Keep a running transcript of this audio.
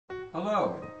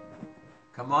Hello.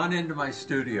 Come on into my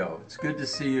studio. It's good to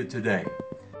see you today.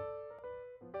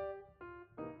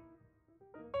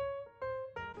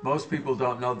 Most people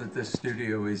don't know that this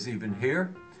studio is even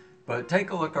here, but take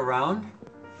a look around,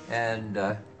 and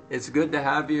it's good to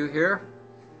have you here.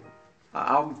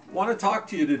 I want to talk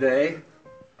to you today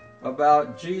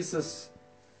about Jesus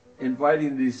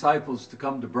inviting the disciples to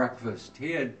come to breakfast.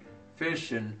 He had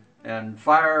fish and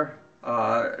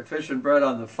fish and bread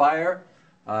on the fire,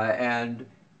 and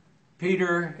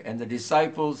Peter and the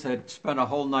disciples had spent a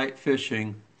whole night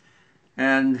fishing,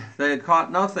 and they had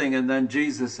caught nothing, and then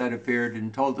Jesus had appeared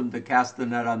and told them to cast the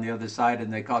net on the other side,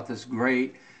 and they caught this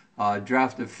great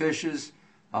draft of fishes,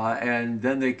 and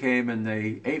then they came and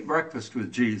they ate breakfast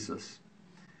with Jesus.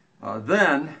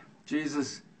 Then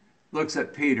Jesus looks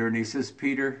at Peter and he says,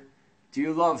 "Peter, do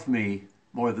you love me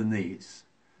more than these?"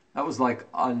 That was like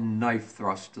a knife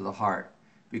thrust to the heart,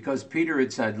 because Peter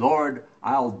had said, "Lord,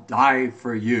 I'll die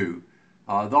for you.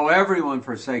 Though everyone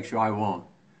forsakes you, I won't."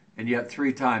 And yet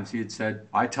 3 times he had said,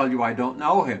 "I tell you, I don't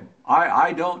know him.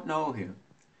 I don't know him."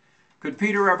 Could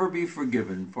Peter ever be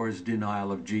forgiven for his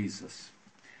denial of Jesus?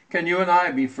 Can you and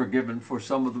I be forgiven for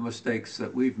some of the mistakes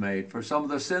that we've made, for some of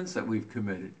the sins that we've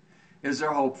committed? Is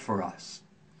there hope for us?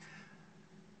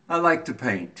 I like to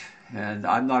paint, and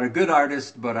I'm not a good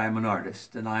artist, but I'm an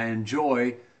artist, and I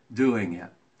enjoy doing it.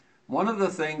 One of the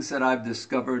things that I've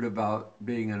discovered about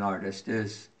being an artist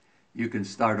is you can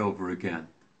start over again.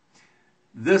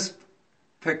 This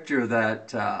picture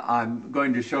that I'm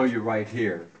going to show you right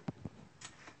here,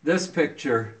 this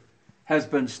picture has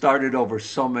been started over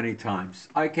so many times.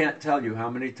 I can't tell you how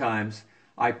many times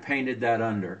I painted that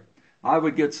under. I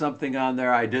would get something on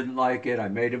there, I didn't like it, I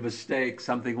made a mistake,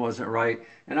 something wasn't right,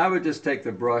 and I would just take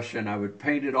the brush and I would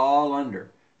paint it all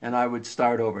under, and I would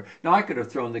start over. Now, I could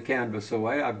have thrown the canvas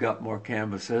away. I've got more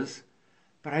canvases,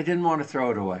 but I didn't want to throw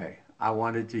it away. I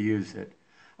wanted to use it.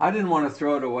 I didn't want to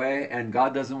throw it away, and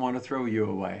God doesn't want to throw you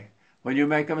away. When you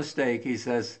make a mistake, he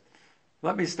says,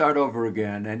 "Let me start over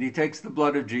again," and he takes the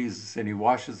blood of Jesus and he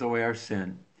washes away our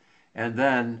sin, and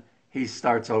then he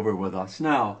starts over with us.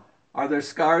 Now, are there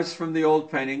scars from the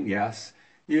old painting? Yes.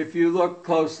 If you look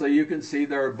closely, you can see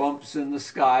there are bumps in the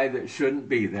sky that shouldn't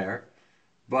be there,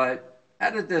 but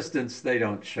at a distance they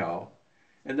don't show.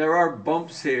 And there are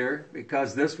bumps here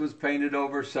because this was painted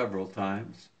over several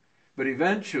times. But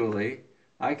eventually,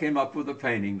 I came up with a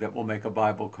painting that will make a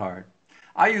Bible card.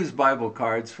 I use Bible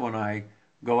cards when I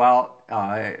go out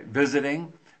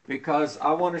visiting because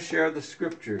I want to share the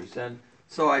scriptures. And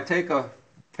so I take a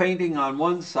painting on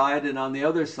one side, and on the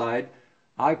other side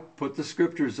I put the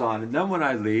scriptures on, and then when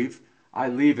I leave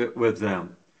it with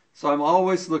them. So I'm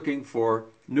always looking for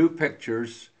new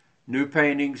pictures, new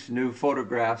paintings, new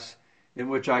photographs in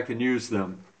which I can use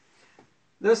them.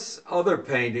 This other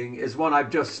painting is one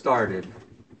I've just started.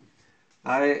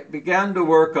 I began to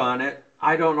work on it.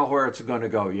 I don't know where it's going to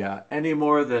go yet, any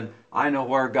more than I know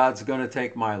where God's going to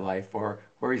take my life or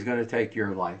where he's going to take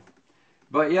your life.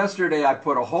 But yesterday I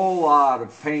put a whole lot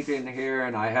of paint in here,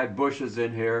 and I had bushes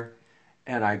in here,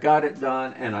 and I got it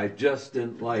done, and I just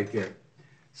didn't like it.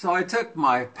 So I took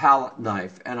my palette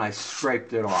knife and I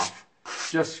scraped it off.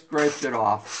 Just scraped it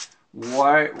off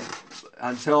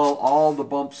until all the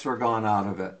bumps were gone out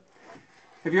of it.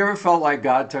 Have you ever felt like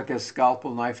God took his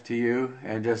scalpel knife to you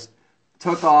and just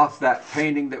took off that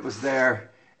painting that was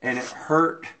there, and it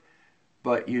hurt,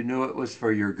 but you knew it was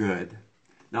for your good?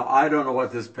 Now, I don't know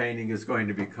what this painting is going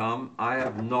to become. I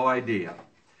have no idea.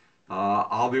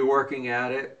 I'll be working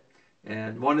at it,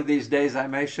 and one of these days I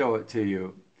may show it to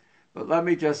you. But let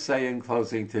me just say in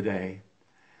closing today,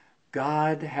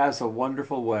 God has a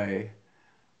wonderful way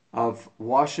of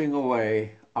washing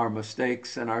away our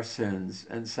mistakes and our sins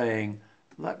and saying,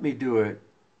 "Let me do it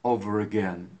over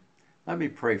again." Let me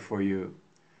pray for you.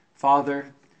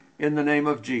 Father, in the name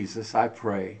of Jesus, I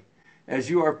pray, as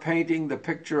you are painting the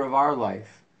picture of our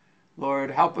life,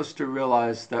 Lord, help us to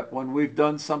realize that when we've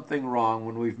done something wrong,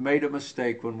 when we've made a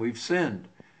mistake, when we've sinned,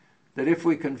 that if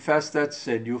we confess that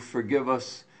sin, you'll forgive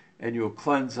us and you'll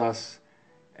cleanse us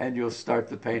and you'll start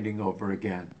the painting over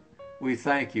again. We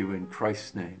thank you in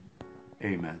Christ's name.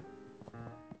 Amen.